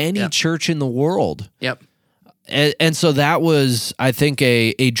stream any church in the world. Yep. And so that was, I think,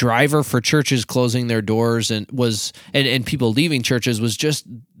 a driver for churches closing their doors and people leaving churches was just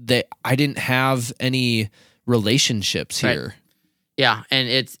that I didn't have any relationships here. Right. Yeah, and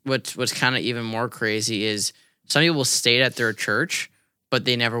it's what's kind of even more crazy is some people stayed at their church, but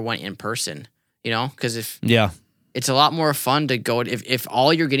they never went in person. Because it's a lot more fun to go if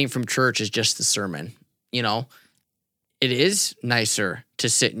all you're getting from church is just the sermon. It is nicer to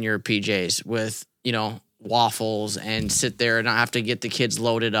sit in your PJs with waffles and sit there and not have to get the kids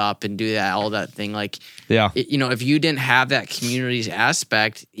loaded up and do all that thing. If you didn't have that communities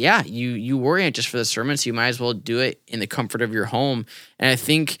aspect, you worry it just for the sermon, so you might as well do it in the comfort of your home. And I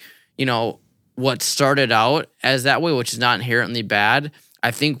think, what started out as that way, which is not inherently bad,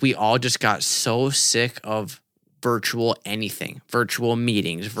 I think we all just got so sick of virtual anything, virtual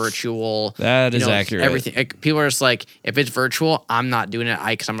meetings, virtual. That is accurate. Everything. People are just like, if it's virtual, I'm not doing it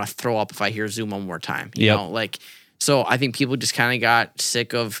because I'm going to throw up if I hear Zoom one more time. You know, so I think people just kind of got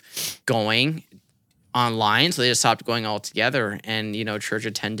sick of going online, so they just stopped going altogether, and church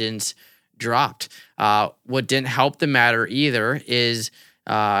attendance dropped. What didn't help the matter either is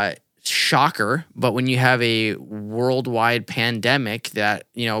shocker, but when you have a worldwide pandemic that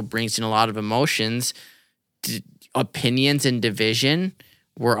brings in a lot of emotions, opinions and division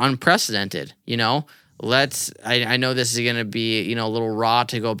were unprecedented. I know this is going to be a little raw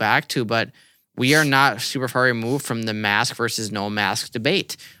to go back to, but we are not super far removed from the mask versus no mask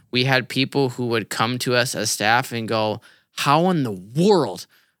debate. We had people who would come to us as staff and go, how in the world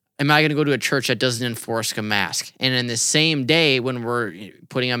am I going to go to a church that doesn't enforce a mask? And in the same day when we're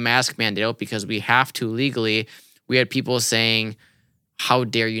putting a mask mandate out because we have to legally, we had people saying, how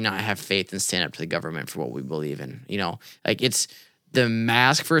dare you not have faith and stand up to the government for what we believe in? It's the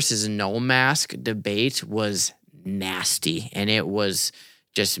mask versus no mask debate was nasty, and it was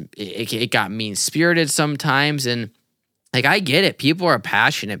just, it got mean-spirited sometimes. And I get it. People are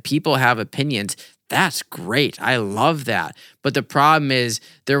passionate. People have opinions. That's great. I love that. But the problem is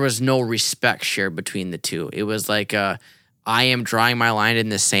there was no respect shared between the two. It was like, I am drawing my line in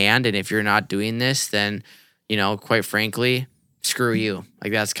the sand, and if you're not doing this, then, quite frankly, screw you.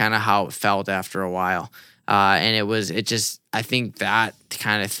 That's kind of how it felt after a while. And I think that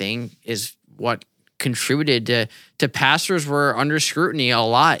kind of thing is what contributed to pastors were under scrutiny a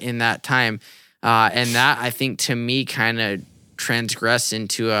lot in that time. And that, I think, to me, kind of transgress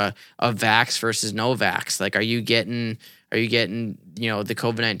into a vax versus no vax. Are you getting the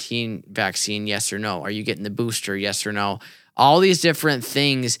COVID-19 vaccine? Yes or no? Are you getting the booster? Yes or no? All these different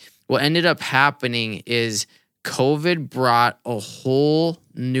things. What ended up happening is COVID brought a whole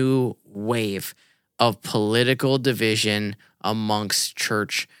new wave of political division amongst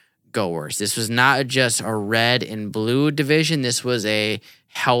church goers. This was not just a red and blue division. This was a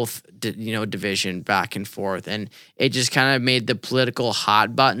health, division back and forth. And it just kind of made the political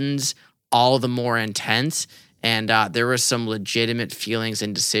hot buttons all the more intense. And there were some legitimate feelings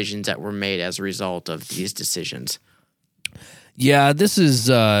and decisions that were made as a result of these decisions. Yeah, this is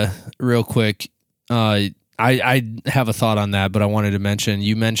real quick. I have a thought on that, but I wanted to mention,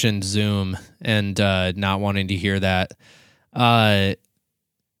 you mentioned Zoom and not wanting to hear that.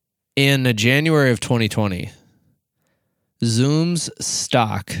 In January of 2020, Zoom's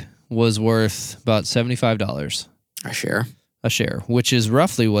stock was worth about $75 a share, which is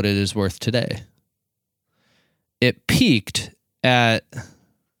roughly what it is worth today. It peaked at,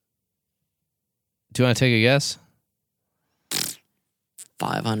 do you want to take a guess?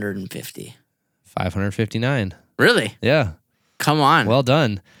 550. 559. Really? Yeah. Come on. Well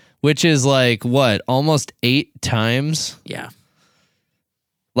done. Which is what? Almost 8 times? Yeah.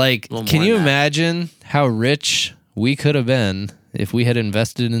 Can you imagine how rich we could have been if we had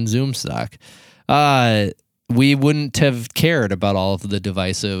invested in Zoom stock? We wouldn't have cared about all of the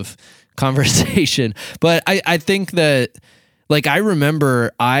divisive conversation. But I think that, I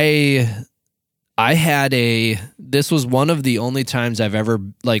remember this was one of the only times I've ever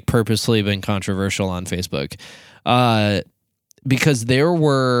purposely been controversial on Facebook. Because there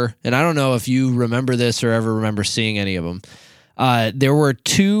were, and I don't know if you remember this or ever remember seeing any of them. There were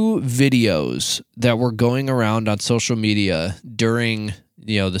 2 videos that were going around on social media during,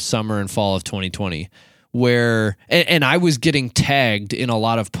 the summer and fall of 2020 where, and I was getting tagged in a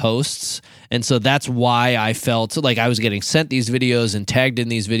lot of posts. And so that's why I felt like I was getting sent these videos and tagged in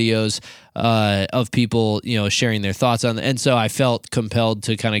these videos of people, sharing their thoughts on it. And so I felt compelled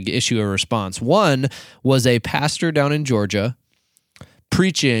to kind of issue a response. One was a pastor down in Georgia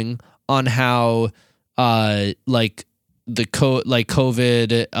preaching on how,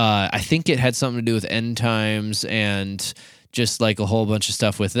 COVID. I think it had something to do with end times and just like a whole bunch of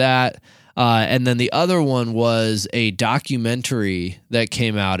stuff with that. And then the other one was a documentary that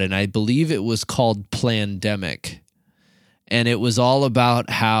came out, and I believe it was called Plandemic. And it was all about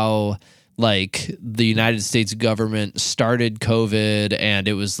how like the United States government started COVID, and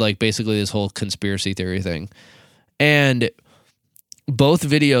it was like basically this whole conspiracy theory thing. And both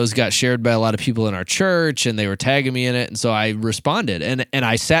videos got shared by a lot of people in our church, and they were tagging me in it. And so I responded, and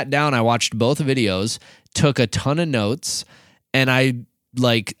I sat down, I watched both videos, took a ton of notes, and I had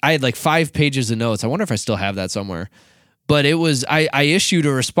like 5 pages of notes. I wonder if I still have that somewhere. But it was, I issued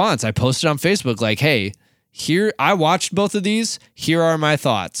a response. I posted on Facebook like, hey, here, I watched both of these. Here are my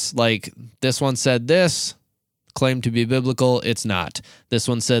thoughts. Like, this one said this, claimed to be biblical. It's not. This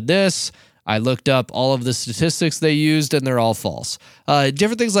one said this. I looked up all of the statistics they used, and they're all false.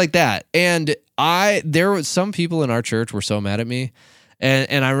 Different things like that. And there was some people in our church were so mad at me.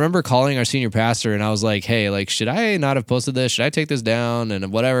 And I remember calling our senior pastor, and I was like, hey, like, should I not have posted this? Should I take this down? And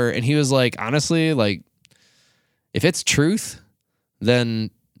whatever. And he was like, honestly, like, if it's truth,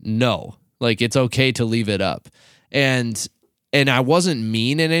 then no. Like, it's okay to leave it up. And I wasn't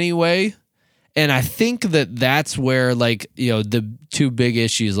mean in any way. And I think that that's where, like, you know, the two big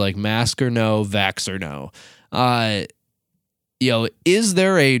issues, like mask or no, vax or no. You know, is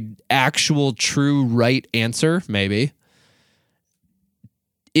there a actual true right answer? Maybe.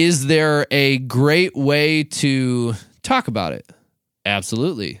 Is there a great way to talk about it?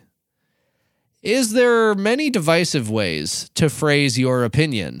 Absolutely. Is there many divisive ways to phrase your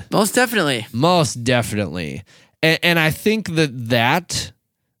opinion? Most definitely. Most definitely. And I think that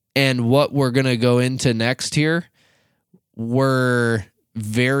and what we're going to go into next here were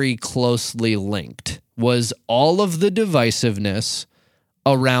very closely linked. Was all of the divisiveness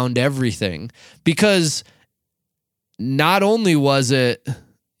around everything. Because not only was it,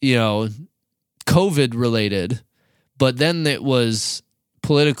 you know, COVID related, but then it was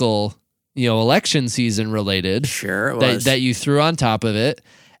political, you know, election season related. Sure, it was. That you threw on top of it.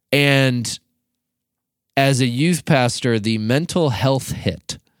 And as a youth pastor, the mental health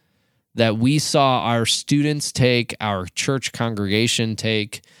hit that we saw our students take, our church congregation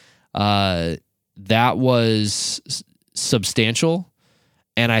take, that was substantial.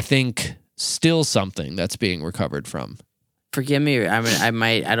 And I think still something that's being recovered from. Forgive me.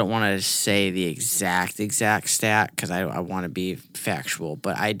 I don't want to say the exact stat because I want to be factual,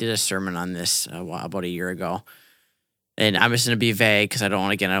 but I did a sermon on this about a year ago, and I'm just going to be vague because I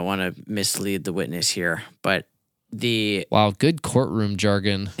don't want to mislead the witness here. But wow, good courtroom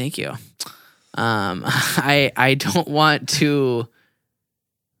jargon. Thank you. I don't want to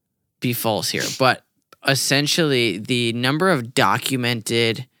be false here, but essentially the number of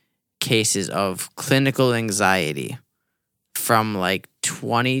documented cases of clinical anxiety from like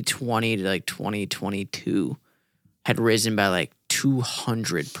 2020 to like 2022 had risen by like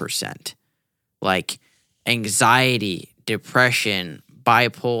 200%. Like anxiety, depression,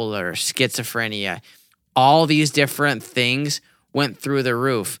 bipolar, schizophrenia, all these different things went through the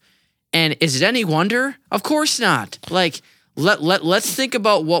roof. And is it any wonder? Of course not. Like, let's think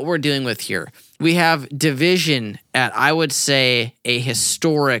about what we're dealing with here. We have division at, I would say, a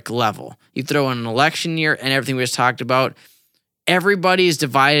historic level. You throw in an election year and everything we just talked about, everybody is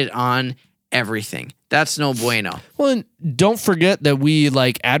divided on everything. That's no bueno. Well, and don't forget that we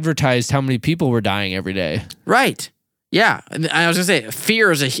like advertised how many people were dying every day. Right. Yeah. I was going to say,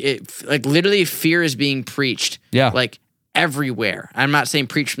 fear is literally fear is being preached. Yeah. Like everywhere. I'm not saying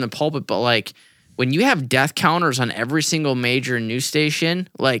preach from the pulpit, but like when you have death counters on every single major news station,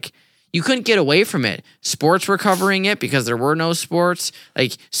 like you couldn't get away from it. Sports were covering it because there were no sports.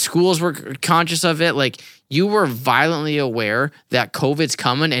 Like schools were conscious of it. Like you were violently aware that COVID's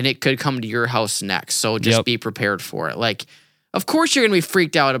coming and it could come to your house next. So just be prepared for it. Like, of course you're going to be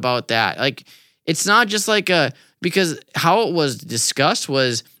freaked out about that. Like it's not just like because how it was discussed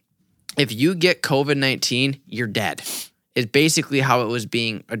was if you get COVID-19, you're dead. Is basically how it was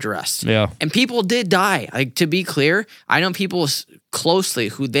being addressed. Yeah. And people did die. Like, to be clear, I know people closely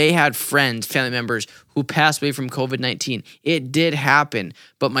who they had friends, family members who passed away from COVID-19. It did happen.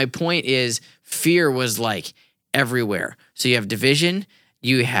 But my point is fear was like everywhere. So you have division,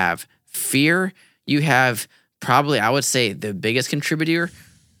 you have fear, you have probably, I would say, the biggest contributor,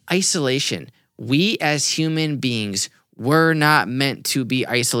 isolation. We as human beings were not meant to be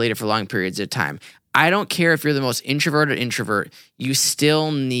isolated for long periods of time. I don't care if you're the most introverted introvert, you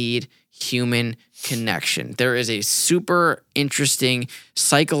still need human connection. There is a super interesting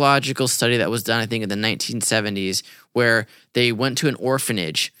psychological study that was done, I think, in the 1970s, where they went to an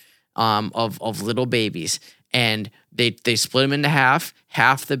orphanage of little babies, and they split them into half.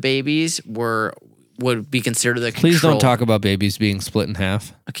 Half the babies would be considered the control. Please don't talk about babies being split in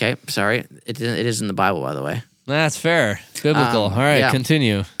half. Okay, sorry. It is in the Bible, by the way. That's fair. Biblical. All right,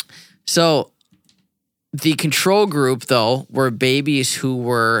 continue. So the control group, though, were babies who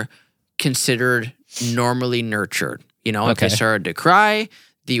were considered normally nurtured. If they started to cry,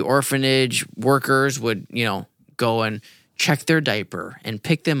 the orphanage workers would, go and check their diaper and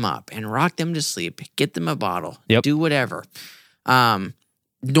pick them up and rock them to sleep, get them a bottle, do whatever.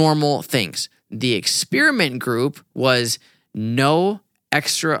 Normal things. The experiment group was no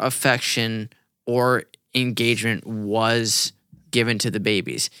extra affection or engagement was given to the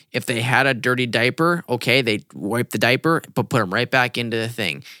babies. If they had a dirty diaper, okay, they wiped the diaper, but put them right back into the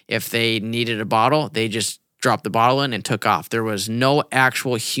thing. If they needed a bottle, they just dropped the bottle in and took off. There was no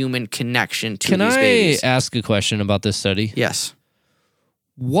actual human connection to these babies. Can I ask a question about this study? Yes.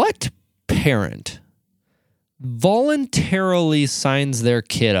 What parent voluntarily signs their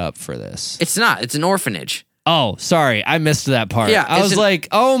kid up for this? It's not. It's an orphanage. Oh, sorry. I missed that part. Yeah, I was like,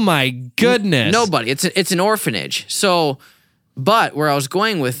 oh my goodness. Nobody. It's an orphanage. So, but where I was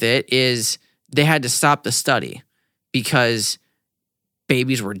going with it is they had to stop the study because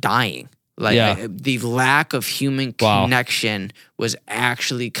babies were dying. The lack of human connection was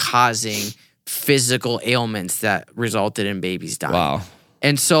actually causing physical ailments that resulted in babies dying. Wow.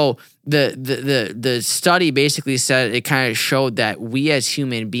 And so the study basically said, it kind of showed that we as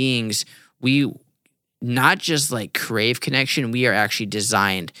human beings, we not just like crave connection, we are actually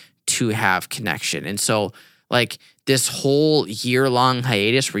designed to have connection. And so like this whole year-long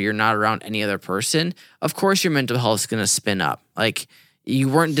hiatus where you're not around any other person, of course your mental health is going to spin up. Like you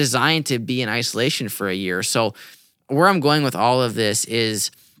weren't designed to be in isolation for a year. So where I'm going with all of this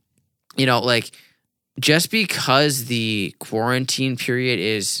is, like just because the quarantine period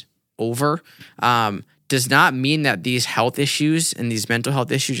is over, does not mean that these health issues and these mental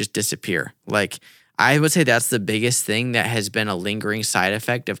health issues just disappear. Like I would say that's the biggest thing that has been a lingering side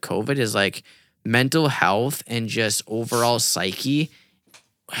effect of COVID is like mental health and just overall psyche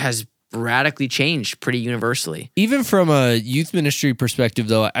has radically changed pretty universally. Even from a youth ministry perspective,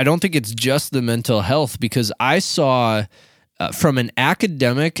 though, I don't think it's just the mental health because I saw from an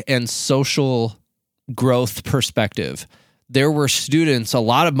academic and social growth perspective, there were students,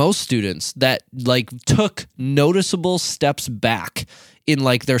 most students that like took noticeable steps back in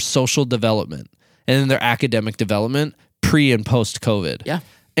like their social development and in their academic development pre and post COVID. Yeah.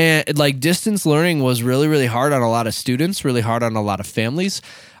 And like distance learning was really, really hard on a lot of students, really hard on a lot of families.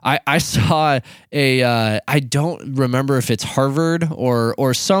 I saw I don't remember if it's Harvard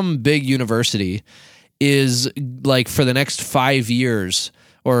or some big university is like for the next 5 years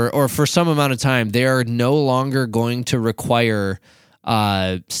or for some amount of time, they are no longer going to require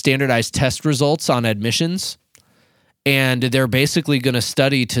standardized test results on admissions. And they're basically going to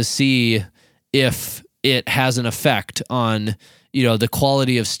study to see if it has an effect on the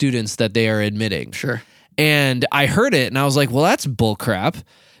quality of students that they are admitting. Sure. And I heard it and I was like, well, that's bullcrap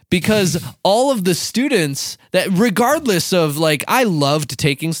because all of the students that regardless of like, I loved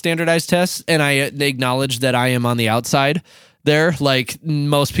taking standardized tests and I acknowledge that I am on the outside there. Like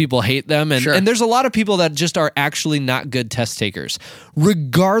most people hate them. And, sure. and there's a lot of people that just are actually not good test takers,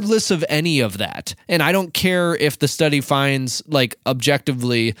 regardless of any of that. And I don't care if the study finds like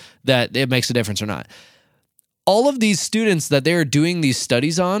objectively that it makes a difference or not. All of these students that they're doing these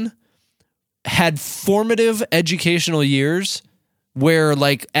studies on had formative educational years where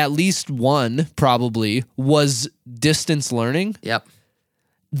like at least one probably was distance learning. Yep.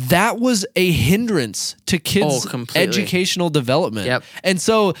 That was a hindrance to kids' educational development. Yep. And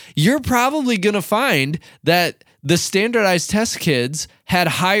so you're probably going to find that the standardized test kids had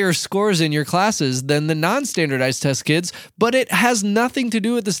higher scores in your classes than the non-standardized test kids, but it has nothing to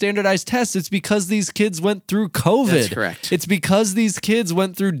do with the standardized tests. It's because these kids went through COVID. That's correct. It's because these kids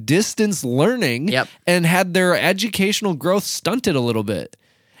went through distance learning and had their educational growth stunted a little bit.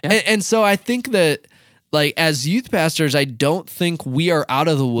 Yep. And so I think that like as youth pastors, I don't think we are out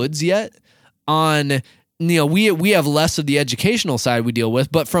of the woods yet on we have less of the educational side we deal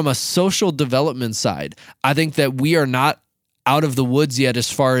with, but from a social development side, I think that we are not out of the woods yet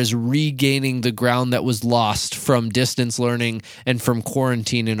as far as regaining the ground that was lost from distance learning and from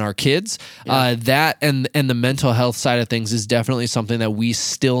quarantine in our kids. Yeah. That and the mental health side of things is definitely something that we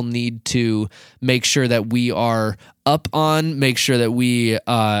still need to make sure that we are up on, make sure that we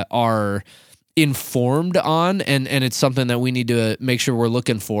are informed on, and it's something that we need to make sure we're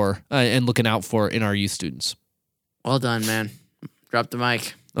looking for and looking out for in our youth students. Well done, man. Drop the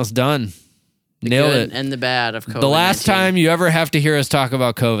mic. That's done. Nailed it. And the bad of COVID-19. The last time you ever have to hear us talk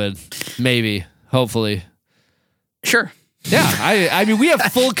about COVID. Maybe. Hopefully. Sure. Yeah, I mean, we have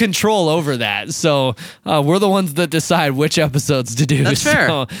full control over that. So we're the ones that decide which episodes to do. That's fair.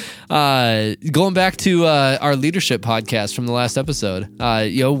 So, going back to our leadership podcast from the last episode,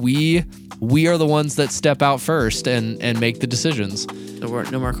 we are the ones that step out first and make the decisions. No more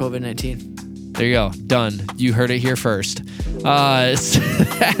COVID-19. There you go. Done. You heard it here first. So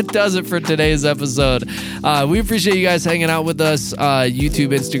that does it for today's episode. We appreciate you guys hanging out with us. YouTube,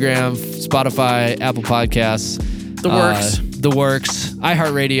 Instagram, Spotify, Apple Podcasts. The works.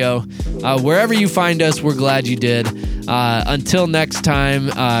 iHeartRadio. Wherever you find us, we're glad you did. Until next time,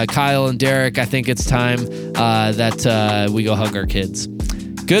 Kyle and Derek, I think it's time that we go hug our kids.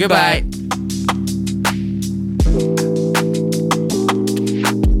 Goodbye. Goodbye.